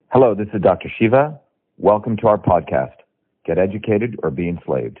Hello, this is Dr. Shiva. Welcome to our podcast, Get Educated or Be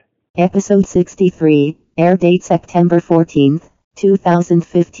Enslaved. Episode 63, air date September 14th,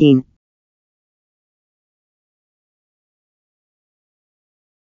 2015.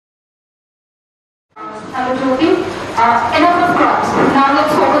 Hello, Jyoti. Enough of crops. Now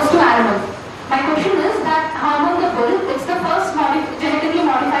let's focus to animals. My question is that hormone the bull, it's the first genetically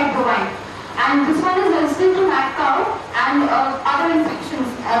modified bovine. And this one is resistant to mad cow and other infections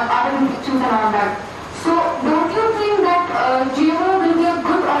and all that. So don't you think that GMO will be a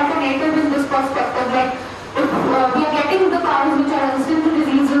good alternative in this perspective? Like if we are getting the cows which are resistant to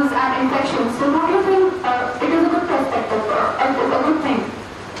diseases and infections, so don't you think it is a good perspective, a good thing?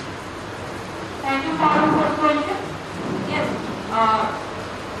 Thank you for the first question. Yes,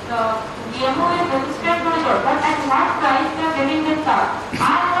 the GMO is registered to the but at what price they are getting this car?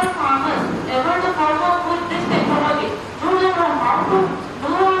 Are our farmers ever to follow up with this technology? Do they know how to do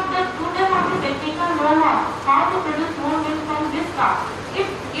they have the technical know-how how to produce more milk from this car?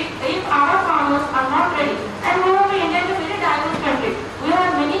 If our farmers are not ready, and moreover India is a very diverse country, we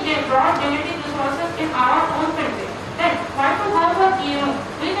have many broad genetic resources in our own country. Then why to go for GMO?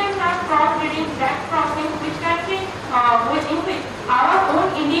 We can have cross-breeding, back crossing, which can be in which our own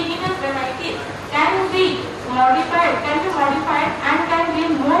indigenous varieties can be modified and can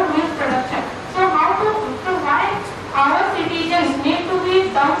give more milk production. So why our citizens need to be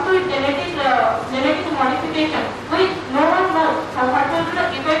down to genetic modification, which no one knows what will be the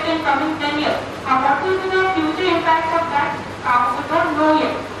effect in coming 10 years, what will be the future impact of that, we don't know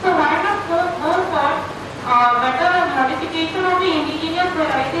yet. So why not go for better modification of the indigenous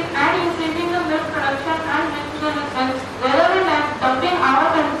varieties and increasing the milk production and milk rather than dumping our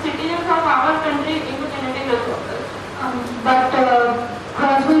citizens of our country into genetic resources. But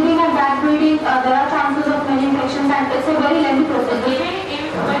crossbreeding and backbreeding, there are chances of many infections and it's a very lengthy process.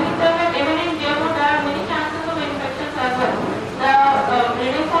 Even in GMO, there are many chances of infections as well. The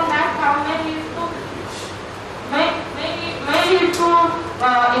breeding from that cow may lead to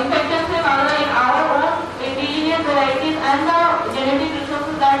infections in our own indigenous varieties and the genetic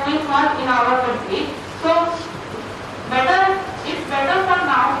resources that we have in our country. So it's better for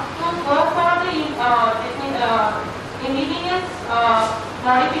now to go for the indigenous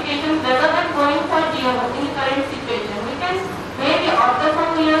modifications rather than going for GMO in the current situation. We can maybe after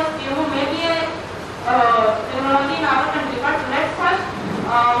some years GMO may be a technology in our country, but let's first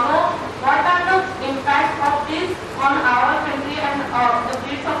know what are the impacts of this on our country and the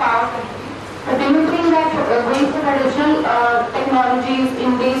breeds of our country. But do you think that going for traditional technologies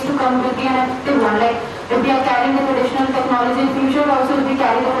in days to come will be an effective one? Like if we are carrying the traditional technology in future also if we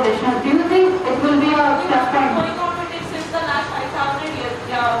carry the traditional, do you think it will be a plus point? Going on with it since the last 5,000 years.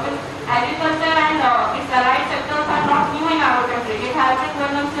 With agriculture and its allied sectors are not new in our country. It has been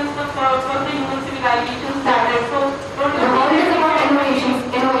going on since the human civilization started. So the word is about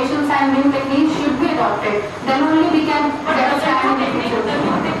innovations and new techniques should be adopted. Then only we can get a stand in the future. The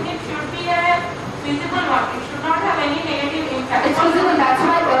new technique should be a feasible one. It should not have any negative impact. It's feasible. That's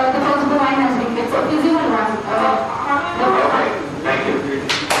why the first bovine has been. It's a feasible one. Thank you.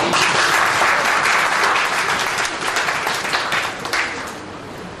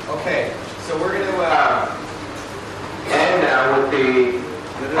 Okay, so we're going to end now with the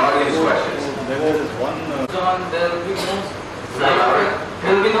audience questions.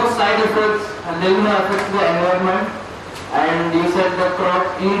 There will be no side effects and there will be no effects to the environment. And you said the crop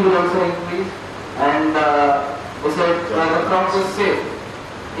yield will also increase. And you said the crop is safe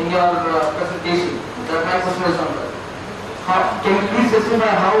in your presentation. That my question is on that. Can you please justify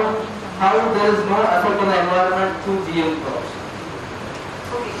how there is no effect on the environment through GM crops?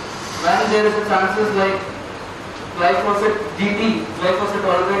 When there is a chances like glyphosate GT, glyphosate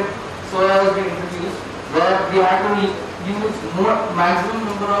tolerant soya has been introduced, where we have to use maximum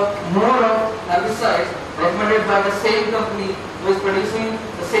number of herbicides recommended by the same company who is producing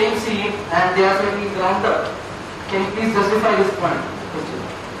the same seed and they are making ground up. Can you please justify this point?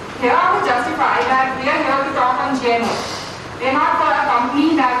 Here I would justify that we are here to talk on GMO. We are not for a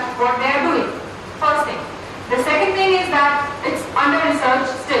company that what they are doing. First thing. The second thing is that it's under research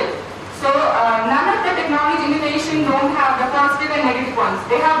still. So none of the technology innovation don't have the positive and negative ones.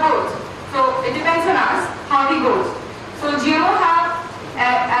 They have both. So it depends on us how we go. So GMO have,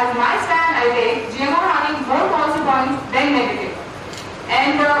 as my stand I take, GMO having more positive points than negative.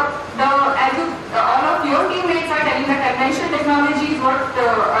 And all of your teammates are telling that conventional technology is what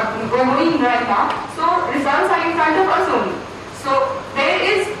we're going right now. So results are in front of us only. So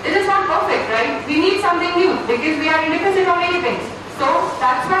it is not perfect, right? We need something new because we are in deficit of many things. So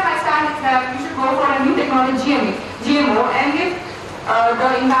that's why my stand is that we should go for a new technology GMO, and if the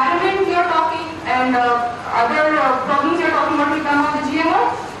environment you're talking and other problems you're talking about will come on the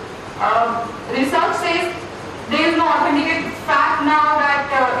GMO. Research says there is no authenticated fact now that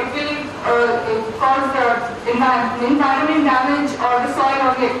it will cause environment damage or the soil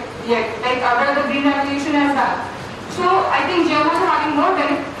or yet like other the green revolution has done. So I think GMOs are having more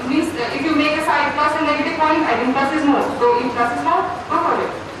benefit. Means if you make a side plus and negative point, I think plus is more. So if plus is more, go for it.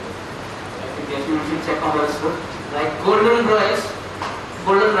 I think you should check on this. Like golden rice,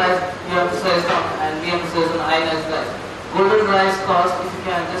 you emphasized on and we emphasize on ionized rice. Golden rice cost, if you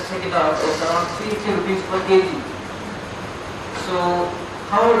can just check it out, is around 350 rupees per kg. So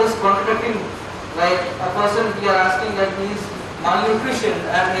how it is contradicting? Like a person we are asking that he is malnutrition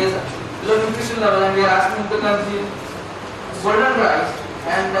and he is low nutrition level and we are asking him to consume golden rice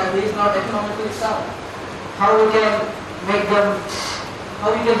and he is not economically sound. How we can make them,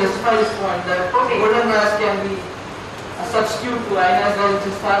 how we can justify this point that golden rice can be a substitute to ionized rice which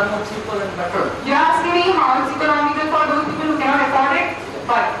is far more cheaper and better. You are asking me how it's economical for those people who cannot afford it,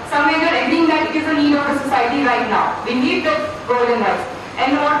 but somewhere you are agreeing that it is a need of the society right now. We need the golden rice.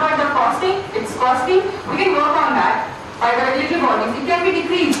 And what about the costing? It's costing. We can work on that by the regulatory bodies. It can be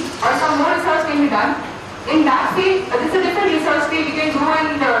decreased or some more research can be done. In that field, this is a different research field we can do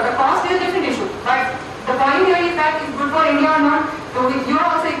and the cost is a different issue. But the point here is that it's good for India or not. So you are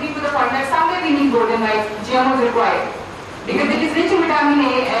also agreeing to the point that somewhere we need golden rice, GMO is required. Because it is rich in vitamin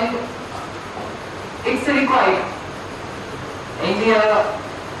A and it's required. India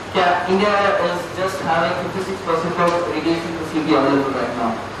is just having 56% of irrigation facility available right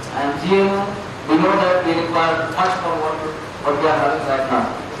now. And GMO, we know that we require much more water what we are having right now.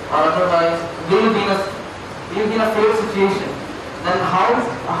 Or otherwise, we will be in a failed situation. Then how do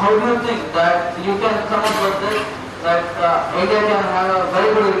you think that you can come up with this, that India can have a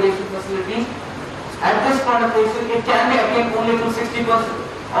very good irrigation facility? At this point of time, it can be attained only to 60%.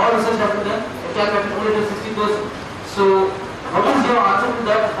 All research have been done, it can be attained only to 60%. So, what is your answer to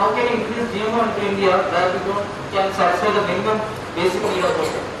that? How can you increase GMO into India that we can satisfy the minimum basic need of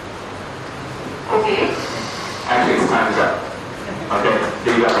water? Okay. Actually, it's time up. Okay,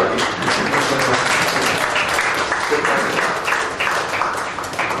 here you go, Ricky.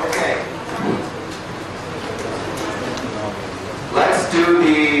 Okay. Let's do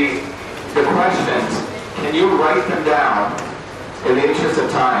the questions. Can you write them down in the interest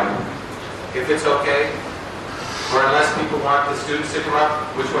of time, if it's okay? Or unless people want the students to come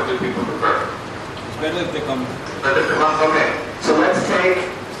up, which one do people prefer? It's better if they come. Better if they come? Okay. So let's take,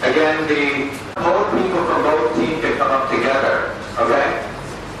 again, both people from both teams can come up together, okay?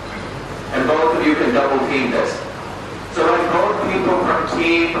 And both of you can double team this. So when both people from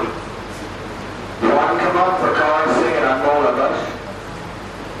team 1 come up for Kaur Singh and Anmol Abash,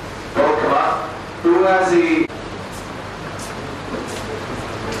 both come up. Who has the...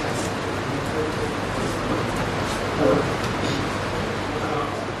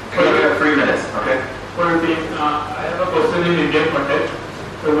 You have 3 minutes, okay? I have a question in Indian context.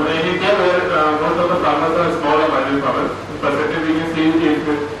 So in India, where most of the farmers are small or marginal farmers, the percentage we can see is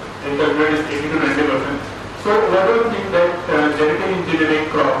in calculate is 80 to 90%. So what do you think that genetic engineering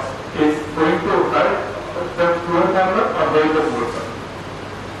crops is going to hurt the poor farmer or help the poor farmer?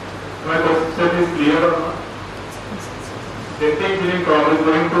 My question is clear or not? Genetic engineering crop is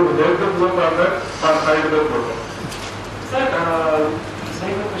going to help the poor farmer or hurt the poor farmer? Sir,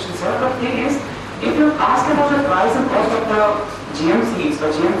 very good question, sir. The thing is, if you ask about the price and cost of the GM seeds or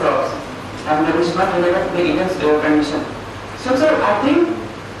GM crops, and which is not related to the Indian condition. So, sir, I think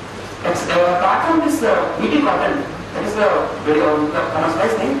apart from this BT cotton, that is the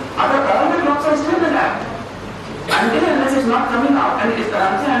commercialized thing, all the crops are still in the lab. Until unless it's not coming out and until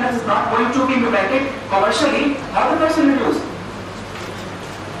unless it's not going to be implemented commercially, how the price will reduce?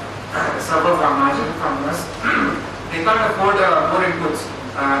 Several marginal farmers, they can't afford more inputs.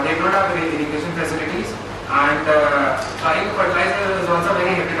 They don't have irrigation facilities, and buying fertilizer is also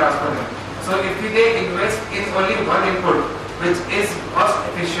very heavy task for them. So if they invest in only one input, which is cost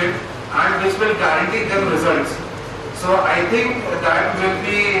efficient and which will guarantee them results, so I think that will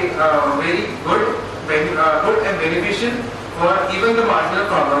be very good and beneficial for even the marginal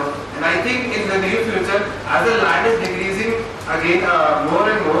farmers. And I think in the near future, as the land is decreasing again more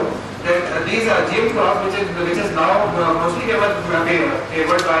and more, then these GM crops, which is now mostly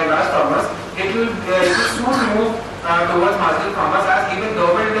favored by large farmers, it will soon move towards marginal farmers, as even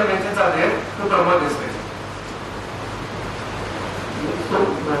government interventions are there to promote this way. So,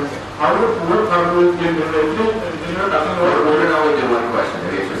 how do the poor farmers get the actually, you're talking about... We're now into one question, in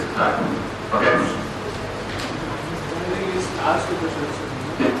the interest of time. Okay? Ask the question.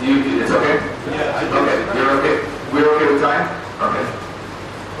 It's okay? Yeah. Okay, you're okay. We're okay with time? Okay.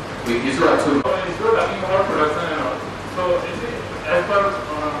 You still have 2 more. If you're talking about production and all, so you see, as per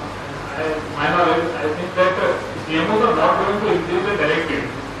my knowledge, I think that GMOs are not going to increase the direct yield.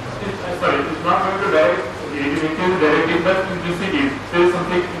 It's not going to increase the direct yield, but intrinsic yield. There is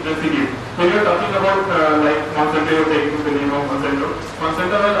something intrinsic yield. When you're talking about like Monsanto, you're taking the name of Monsanto.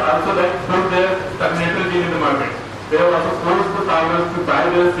 Monsanto has also like put their terminator gene in the market. They have also forced the farmers to buy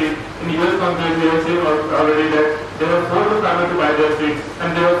their seed. In US Congress, they have seen already that they have forced the farmers to buy their seed, and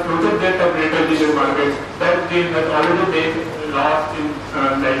they have floated their terminator gene in the market. That gene has already been lost in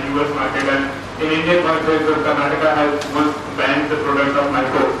like US market, and in Indian market, Karnataka has once banned the product of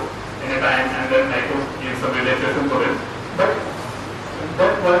Nyco in a time, and then Nyco gives some relaxation for it. But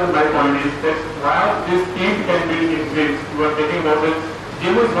that's why my point is that while this yield can be increased, you are taking about it,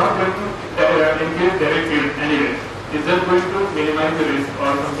 GMO is not going to increase direct yield anyway. It's just going to minimize the risk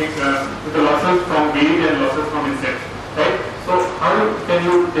or something with the losses from weed and losses from insects, right? So how can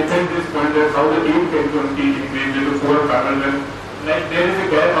you defend this point that how the yield can be increased due to poor farmers? And like there is a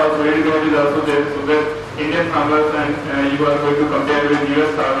gap also, is also there, so that Indian farmers and you are going to compare with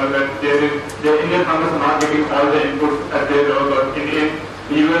US farmers, that the Indian farmers are not getting all the inputs at their level, but in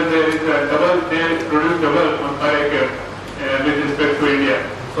US there is double, they produce double on per acre with respect to India.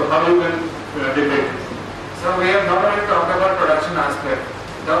 So how you can defend this? So we have not only talked about production aspect,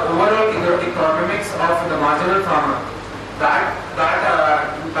 the overall economics of the marginal farmer, that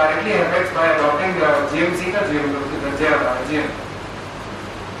directly affects by adopting the GMC or GM.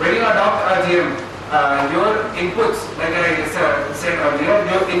 When you adopt a GM, your inputs, like I said earlier,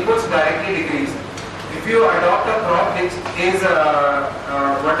 your inputs directly decrease. If you adopt a crop which is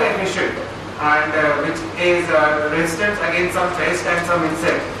water efficient and which is resistant against some pest and some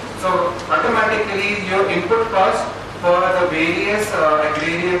insect, so automatically your input cost for the various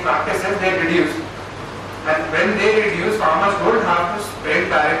agrarian practices, they reduce. And when they reduce, farmers don't have to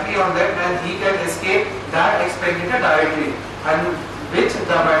spend directly on them, and he can escape that expenditure directly. And which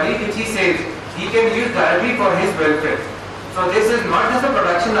the money which he saves, he can use directly for his welfare. So this is not just the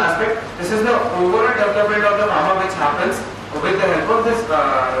production aspect, this is the overall development of the farmer which happens with the help of this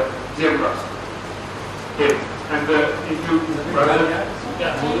GM crops. Okay. And if you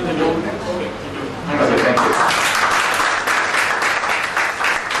Thank you.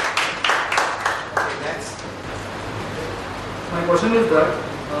 My question is that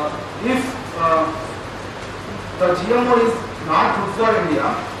if the GMO is not good for India,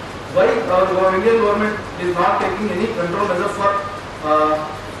 why our Indian government is not taking any control measure for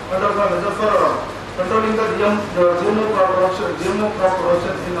controlling the GMO crop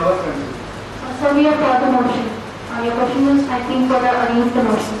production in our country? So we have brought the motion. Your question is, I think, for against the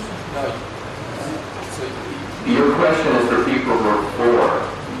motion. Your question is for people who are for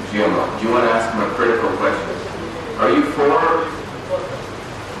GMO. Do you want to ask them a critical question? Are you for?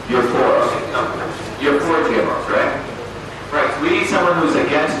 You're for. You're for GMOs, right? Right. We need someone who's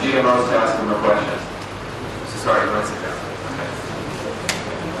against GMOs to ask them a question. Sorry, let's sit down.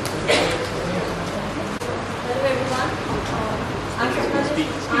 Hello everyone.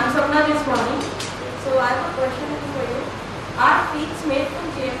 I'm Sapna this morning. So I have a question for you. Are feeds made from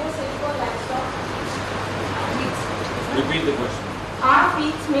GMO safe for livestock? Repeat the question. Are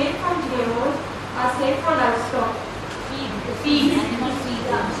feeds made from GMOs are safe for livestock? Feed.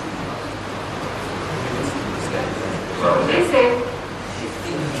 Is safe.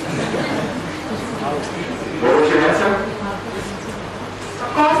 What was your answer? Of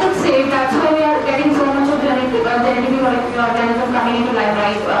course it's safe, that's why we are getting so much of genetically organism coming into life,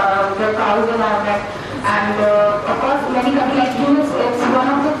 right? The cows and all that. And of course many countries like US, it's one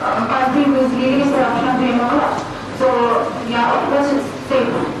of the countries who is leading in production of GMO crops. So yeah, of course it's safe.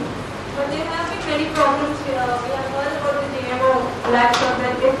 But there have been many problems here. We have heard about the GMO livestock,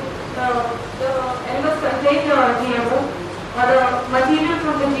 that if the animals contain GMO or the material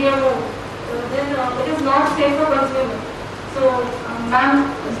from the GMO, then it is not safe for consumers. So Ma'am,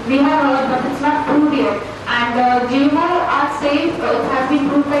 we have heard, but it's not proved yet. And GMO are safe. It has been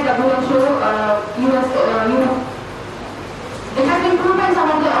proved by WHO, it has been proved by some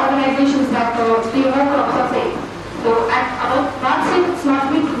of the organizations that GMO crops are safe. So, about not safe, it's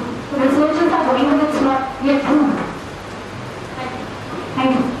not been proved. Researchers are going, but it's not yet proved.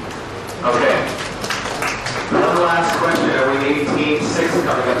 Thank you. Okay. One last question, and we need team 6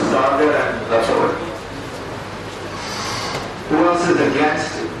 coming up. Sandra and that's over. Who else is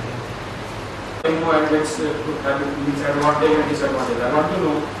against? GMO and its advantage and disadvantage. I want to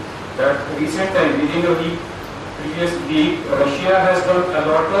know that recent time, within a week, previous week, Russia has got a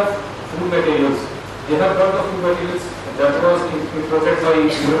lot of food materials. They have got the food materials that was imported by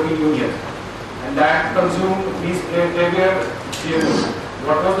European Union, and that consumed these. They were GMO.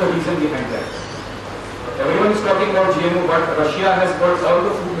 What was the reason behind that? Everyone is talking about GMO, but Russia has got all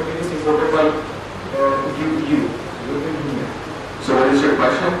the food materials imported by EU, European Union. So what is your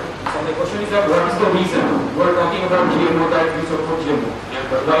question? So the question is that what is the reason? We are talking about GMO, that we support GMO. Yeah.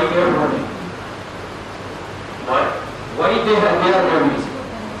 But why they are burning? Why? Why they are burning?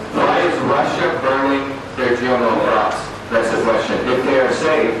 Why is Russia burning their GMO crops? That's the question. If they are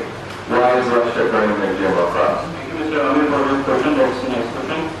safe, why is Russia burning their GMO crops? Thank you, Mr. Amir, for your question. That's the next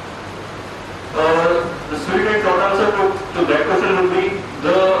question. The sweet and short answer to that question would be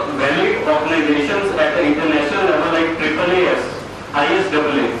the valid organizations at the international level like AAAS,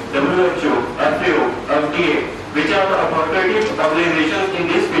 ISAA, WHO, FAO, FDA, which are the authoritative organizations in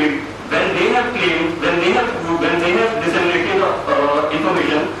this field, when they have claimed, when they have disseminated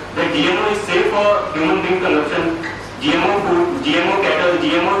information that GMO is safe for human being consumption, GMO food, GMO cattle,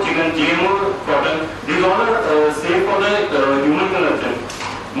 GMO chicken, GMO cotton, these all are safe for the human consumption.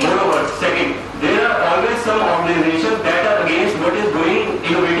 Moreover, second, there are always some organizations that are against what is going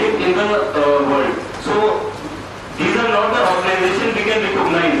innovative in the world. So these are not the organizations we can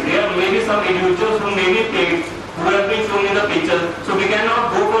recognize. There may be some individuals who may be paid, who have been shown in the pictures. So we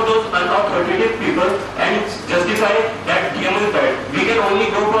cannot go for those unauthoritative people and justify that GMO is bad. We can only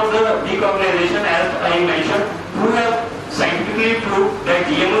go for the big organization, as I mentioned, who have scientifically proved that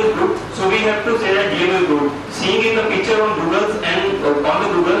GMO is good. So we have to say that GMO is good. Seeing in the picture on Google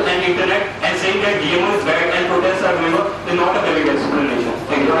and internet and saying that GMO is bad and protests are going on is not a valid explanation.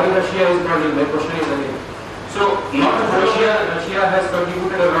 Thank you. Why Russia is burning? My question is again. So not Russia has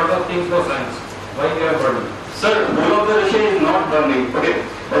contributed a lot of things for science. Why they are burning? Sir, whole of the Russia is not burning. Okay,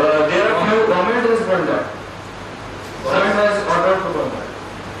 there are few. Government has burned that. Government has ordered to burn that.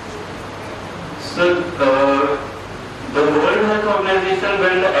 Sir, the World Health Organization,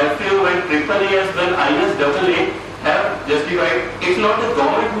 when the FAO, when AAAS, when ISAA have justified, it's not the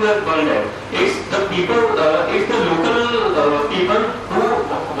government who has burned that. It's the people, it's the local people who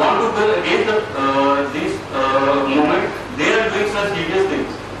want to go against this movement. They are doing such devious things.